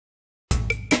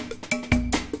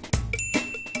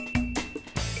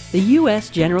The U.S.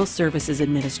 General Services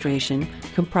Administration,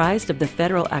 comprised of the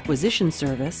Federal Acquisition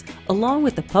Service, along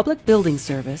with the Public Building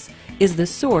Service, is the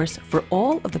source for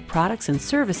all of the products and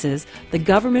services the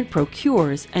government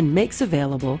procures and makes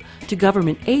available to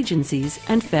government agencies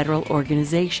and federal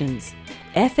organizations.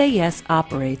 FAS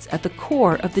operates at the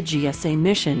core of the GSA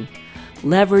mission,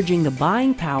 leveraging the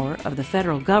buying power of the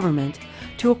federal government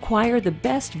to acquire the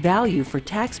best value for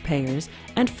taxpayers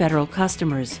and federal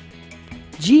customers.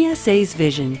 GSA's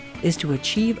vision is to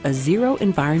achieve a zero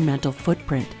environmental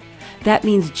footprint. That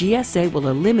means GSA will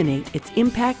eliminate its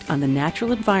impact on the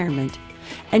natural environment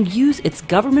and use its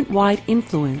government-wide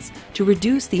influence to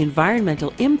reduce the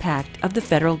environmental impact of the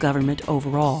federal government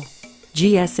overall.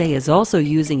 GSA is also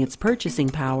using its purchasing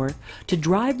power to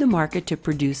drive the market to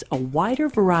produce a wider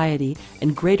variety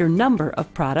and greater number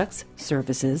of products,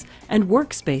 services, and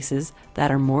workspaces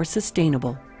that are more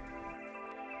sustainable.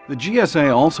 The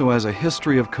GSA also has a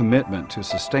history of commitment to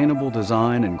sustainable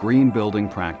design and green building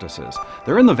practices.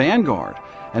 They're in the vanguard,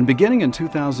 and beginning in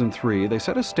 2003, they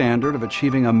set a standard of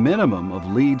achieving a minimum of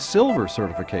LEED Silver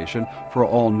certification for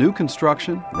all new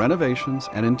construction, renovations,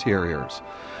 and interiors.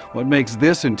 What makes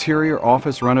this interior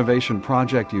office renovation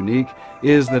project unique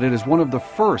is that it is one of the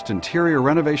first interior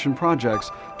renovation projects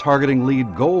targeting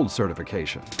LEED Gold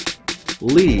certification.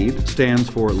 LEED stands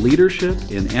for Leadership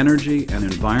in Energy and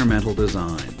Environmental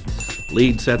Design.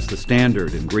 LEED sets the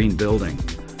standard in green building.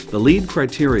 The LEED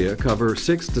criteria cover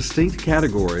 6 distinct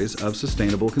categories of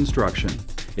sustainable construction.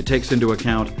 It takes into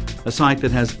account a site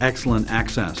that has excellent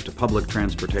access to public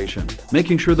transportation,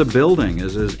 making sure the building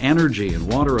is as energy and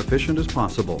water efficient as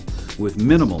possible with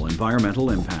minimal environmental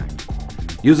impact,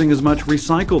 using as much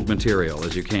recycled material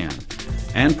as you can,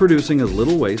 and producing as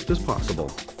little waste as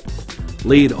possible.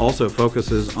 LEED also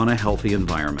focuses on a healthy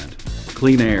environment.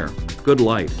 Clean air, good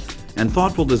light, and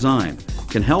thoughtful design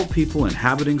can help people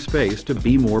inhabiting space to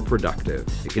be more productive.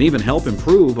 It can even help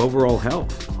improve overall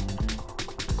health.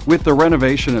 With the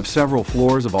renovation of several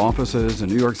floors of offices in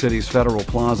New York City's Federal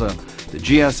Plaza, the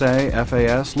GSA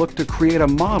FAS looked to create a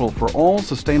model for all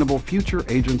sustainable future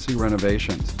agency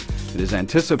renovations. It is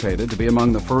anticipated to be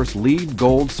among the first LEED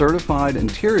Gold certified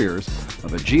interiors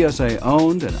of a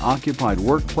GSA-owned and occupied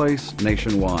workplace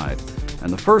nationwide,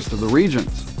 and the first of the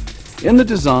regions. In the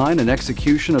design and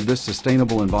execution of this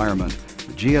sustainable environment,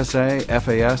 the GSA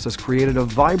FAS has created a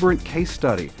vibrant case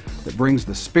study that brings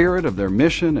the spirit of their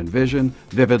mission and vision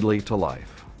vividly to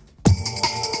life.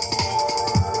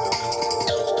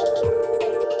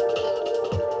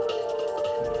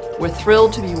 We're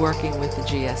thrilled to be working with the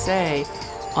GSA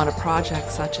on a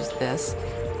project such as this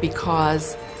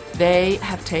because they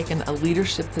have taken a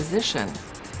leadership position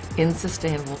in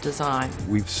sustainable design.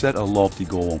 We've set a lofty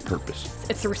goal on purpose.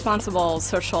 It's a responsible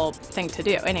social thing to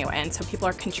do anyway, and so people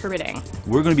are contributing.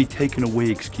 We're going to be taking away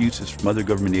excuses from other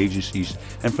government agencies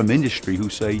and from industry who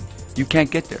say, you can't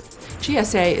get there.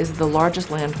 GSA is the largest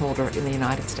landholder in the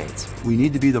United States. We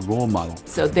need to be the role model.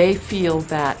 So they feel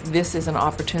that this is an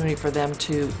opportunity for them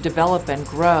to develop and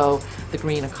grow the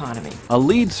green economy. A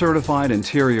LEED certified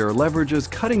interior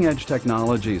leverages cutting-edge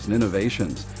technologies and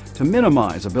innovations to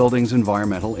minimize a building's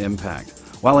environmental impact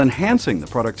while enhancing the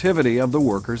productivity of the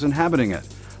workers inhabiting it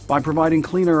by providing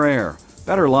cleaner air,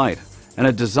 better light, and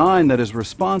a design that is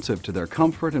responsive to their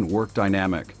comfort and work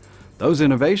dynamic. Those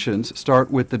innovations start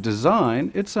with the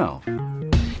design itself.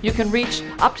 You can reach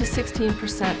up to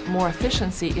 16% more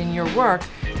efficiency in your work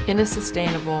in a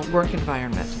sustainable work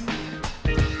environment.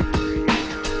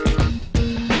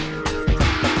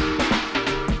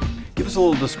 Give us a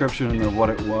little description of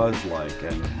what it was like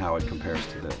and how it compares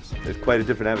to this. It's quite a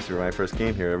different atmosphere. When I first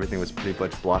came here, everything was pretty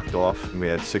much blocked off. We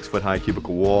had 6-foot-high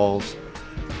cubicle walls.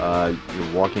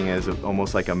 You're walking as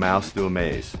almost like a mouse through a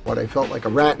maze. But I felt like a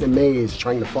rat in a maze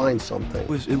trying to find something.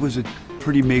 It was a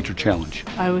pretty major challenge.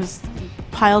 I was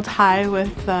piled high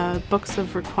with books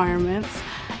of requirements,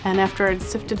 and after I'd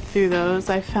sifted through those,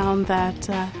 I found that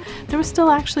there was still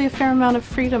actually a fair amount of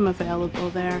freedom available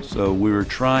there. So we were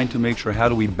trying to make sure, how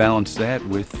do we balance that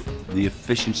with the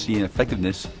efficiency and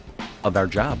effectiveness of our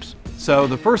jobs? So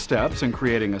the first steps in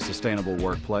creating a sustainable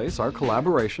workplace are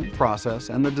collaboration, process,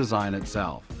 and the design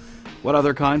itself. What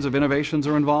other kinds of innovations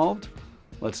are involved?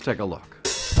 Let's take a look.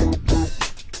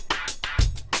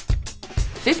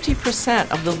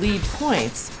 50% of the LEED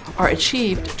points are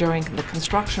achieved during the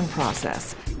construction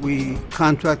process. We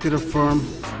contracted a firm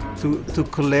to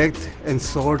collect and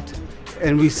sort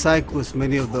and recycle as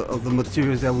many of the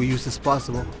materials that we use as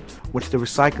possible. Which the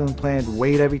recycling plant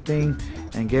weighed everything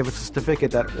and gave us a certificate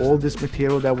that all this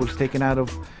material that was taken out of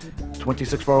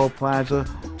 26 Federal Plaza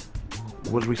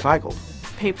was recycled.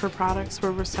 paper products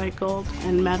were recycled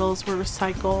and metals were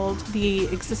recycled. The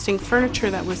existing furniture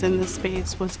that was in the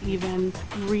space was even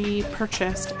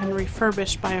repurchased and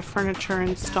refurbished by a furniture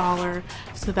installer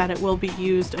so that it will be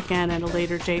used again at a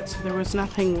later date, so there was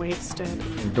nothing wasted.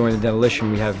 During the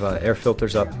demolition, we have air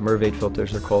filters up, Mervade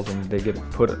filters they're called, and they get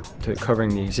put to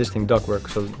covering the existing ductwork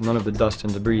so none of the dust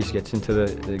and debris gets into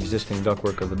the existing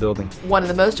ductwork of the building. One of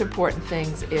the most important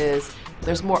things is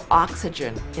there's more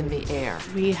oxygen in the air.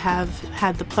 We have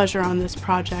had the pleasure on this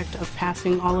project of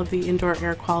passing all of the indoor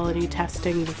air quality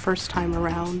testing the first time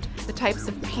around. The types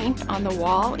of paint on the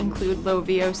wall include low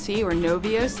VOC or no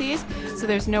VOCs, so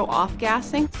there's no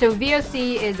off-gassing. So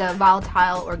VOC is a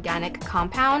volatile organic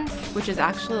compound, which is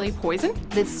actually poison.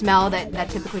 The smell that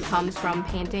typically comes from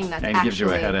painting, that's and actually gives you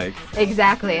a headache.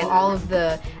 Exactly, and all of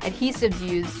the adhesives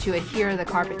used to adhere the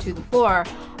carpet to the floor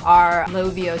are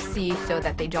low VOC so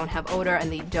that they don't have odor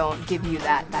and they don't give you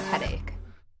that headache.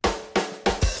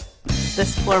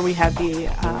 This floor we had the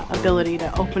ability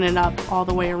to open it up all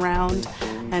the way around,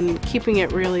 and keeping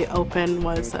it really open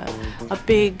was a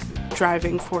big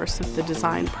driving force of the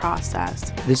design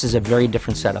process. This is a very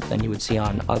different setup than you would see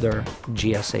on other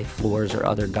GSA floors or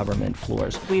other government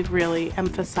floors. We've really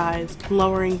emphasized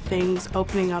lowering things,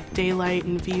 opening up daylight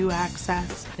and view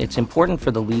access. It's important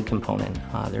for the lead component.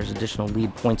 There's additional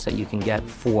lead points that you can get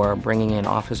for bringing in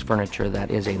office furniture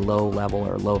that is a low level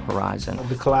or low horizon.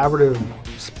 The collaborative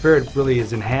spirit really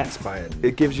is enhanced by it.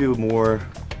 It gives you more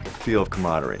feel of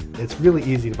camaraderie. It's really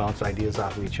easy to bounce ideas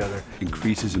off of each other.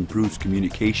 Increases, improves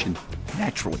communication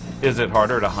naturally. Is it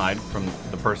harder to hide from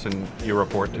the person you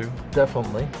report to?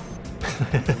 Definitely.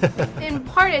 In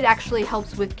part, it actually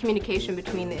helps with communication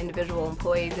between the individual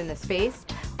employees in the space,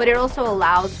 but it also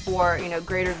allows for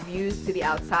greater views to the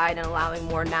outside and allowing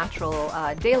more natural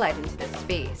daylight into the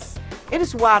space. It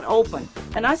is wide open,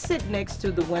 and I sit next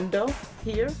to the window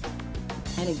here,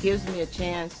 and it gives me a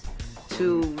chance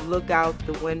to look out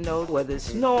the window, whether it's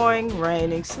snowing,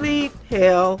 raining, sleet,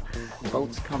 hail.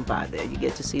 Boats come by there. You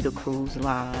get to see the cruise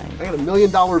line. I got $1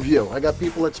 million view. I got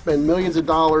people that spend millions of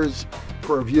dollars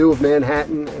for a view of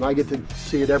Manhattan, and I get to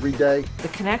see it every day. The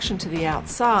connection to the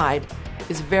outside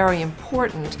is very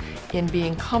important in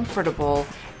being comfortable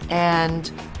and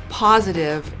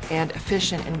positive and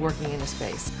efficient in working in a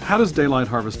space. How does daylight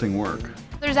harvesting work?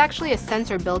 There's actually a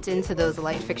sensor built into those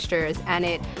light fixtures, and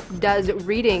it does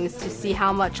readings to see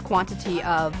how much quantity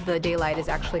of the daylight is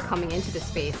actually coming into the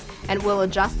space, and will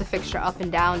adjust the fixture up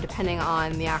and down depending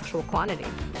on the actual quantity.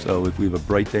 So if we have a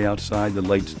bright day outside, the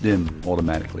lights dim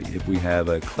automatically. If we have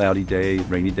a cloudy day,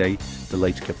 rainy day, the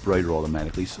lights get brighter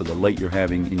automatically. So the light you're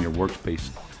having in your workspace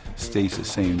stays the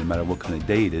same no matter what kind of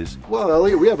day it is. Well,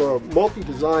 Elliot, we have a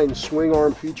multi-design swing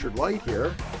arm featured light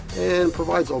here, and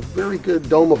provides a very good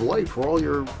dome of light for all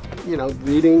your,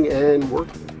 reading and work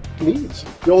needs.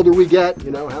 The older we get,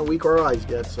 how weak our eyes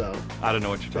get, so. I don't know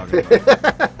what you're talking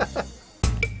about.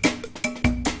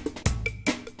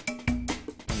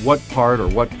 What part or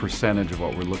what percentage of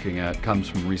what we're looking at comes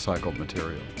from recycled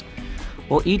material?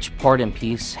 Well, each part and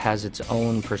piece has its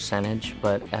own percentage,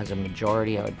 but as a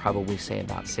majority, I would probably say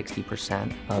about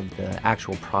 60% of the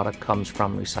actual product comes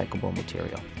from recyclable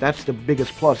material. That's the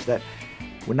biggest plus, that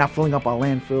we're not filling up our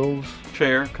landfills.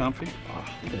 Chair, comfy?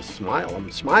 Just smile. I'm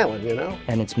smiling,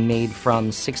 And it's made from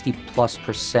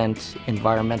 60+%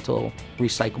 environmental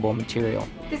recyclable material.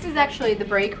 This is actually the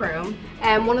break room,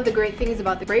 and one of the great things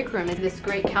about the break room is this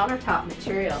great countertop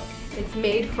material. It's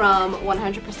made from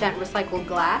 100% recycled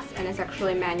glass, and it's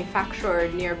actually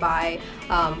manufactured nearby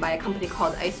by a company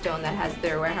called Icestone that has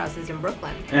their warehouses in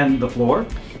Brooklyn. And the floor?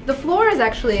 The floor is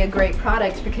actually a great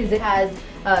product because it has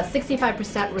 65%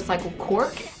 recycled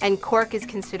cork, and cork is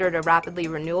considered a rapidly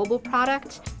renewable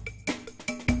product.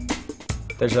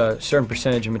 There's a certain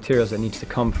percentage of materials that needs to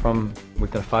come from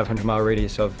within a 500-mile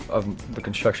radius of the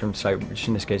construction site, which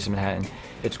in this case is Manhattan.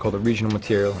 It's called a regional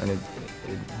material, and it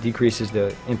decreases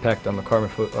the impact on the carbon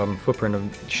footprint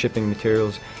of shipping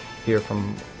materials here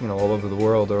from all over the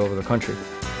world or over the country.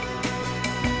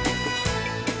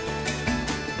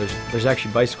 There's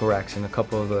actually bicycle racks in a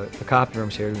couple of the copy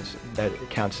rooms here that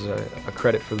counts as a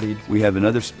credit for LEED. We have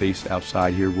another space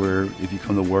outside here where if you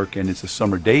come to work and it's a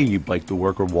summer day and you bike to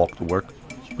work or walk to work,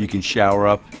 you can shower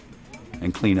up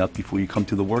and clean up before you come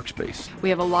to the workspace. We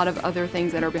have a lot of other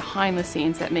things that are behind the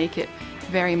scenes that make it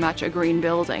very much a green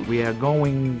building. We are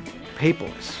going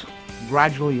paperless,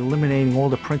 gradually eliminating all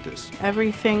the printers.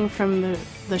 Everything from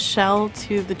the shell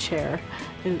to the chair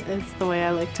is the way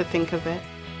I like to think of it.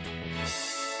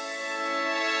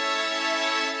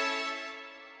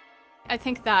 I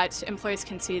think that employees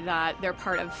can see that they're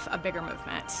part of a bigger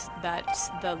movement, that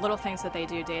the little things that they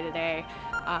do day to day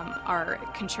are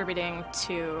contributing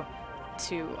to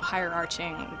higher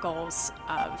arching goals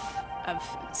of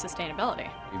sustainability.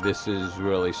 This is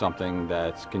really something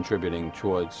that's contributing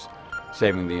towards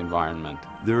saving the environment.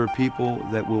 There are people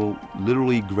that will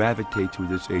literally gravitate to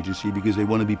this agency because they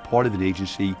want to be part of an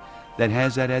agency that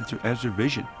has that as their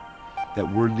vision, that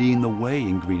we're leading the way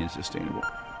in green and sustainable.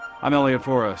 I'm Elliot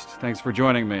Forrest. Thanks for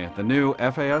joining me at the new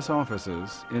FAS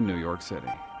offices in New York City.